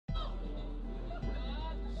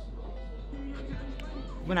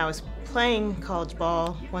When I was playing college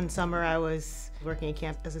ball, one summer I was working at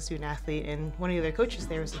camp as a student athlete, and one of the other coaches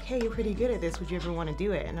there was like, hey, you're pretty good at this, would you ever want to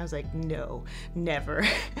do it? And I was like, no, never.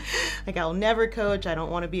 Like, I'll never coach, I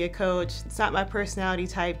don't want to be a coach. It's not my personality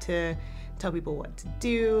type to tell people what to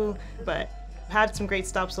do, but I had some great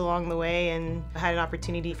stops along the way, and I had an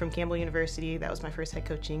opportunity from Campbell University. That was my first head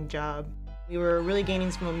coaching job. We were really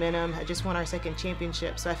gaining some momentum. I just won our second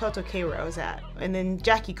championship, so I felt okay where I was at. And then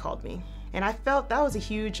Jackie called me, and I felt that was a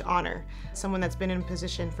huge honor. Someone that's been in a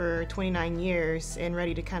position for 29 years and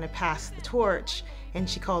ready to kind of pass the torch, and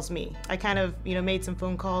she calls me. I kind of, made some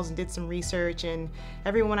phone calls and did some research, and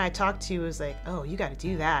everyone I talked to was like, oh, you gotta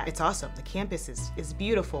do that. It's awesome. The campus is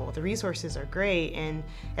beautiful. The resources are great. And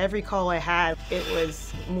every call I had, it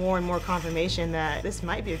was more and more confirmation that this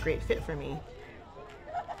might be a great fit for me.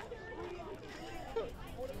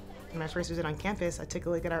 When I first visit on campus, I took a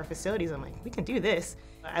look at our facilities. I'm like, we can do this.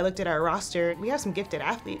 I looked at our roster. We have some gifted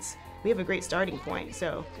athletes. We have a great starting point.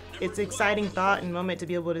 So it's an exciting thought and moment to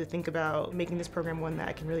be able to think about making this program one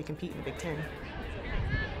that can really compete in the Big Ten.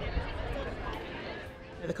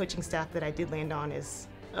 The coaching staff that I did land on is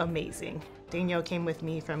amazing. Danielle came with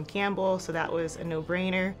me from Campbell, so that was a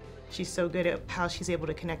no-brainer. She's so good at how she's able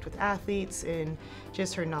to connect with athletes and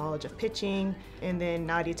just her knowledge of pitching. And then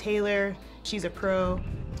Nadia Taylor, she's a pro.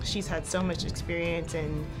 She's had so much experience,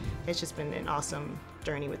 and it's just been an awesome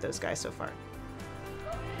journey with those guys so far.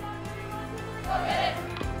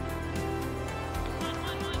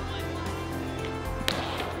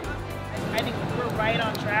 I think we're right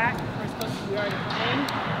on track. We're supposed to be already playing.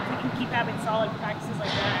 If we can keep having solid practices like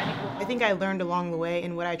that, I think I learned along the way,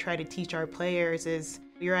 and what I try to teach our players is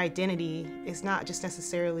your identity is not just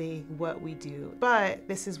necessarily what we do, but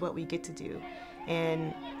this is what we get to do.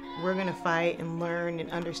 And we're gonna fight and learn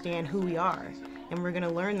and understand who we are. And we're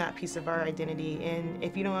gonna learn that piece of our identity. And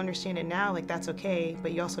if you don't understand it now, like, that's okay,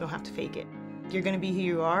 but you also don't have to fake it. You're gonna be who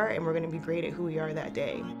you are, and we're gonna be great at who we are that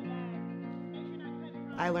day.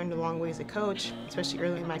 I learned a long way as a coach, especially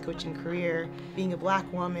early in my coaching career. Being a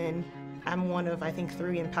Black woman, I'm one of, I think,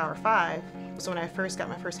 3 in Power 5. So when I first got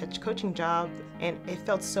my first head coaching job, and it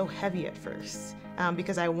felt so heavy at first,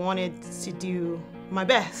 because I wanted to do my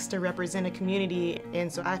best to represent a community,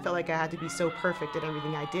 and so I felt like I had to be so perfect at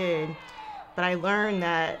everything I did. But I learned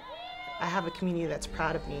that I have a community that's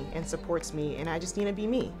proud of me and supports me, and I just need to be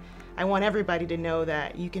me. I want everybody to know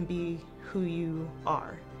that you can be who you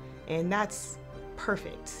are, and that's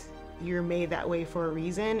perfect. You're made that way for a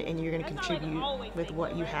reason, and you're going to contribute with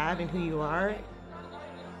what you have and who you are.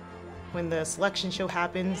 When the selection show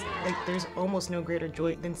happens, there's almost no greater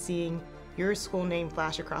joy than seeing your school name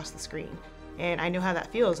flash across the screen. And I know how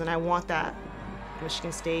that feels, and I want that.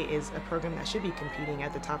 Michigan State is a program that should be competing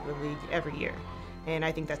at the top of the league every year, and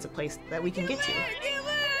I think that's a place that we can get to.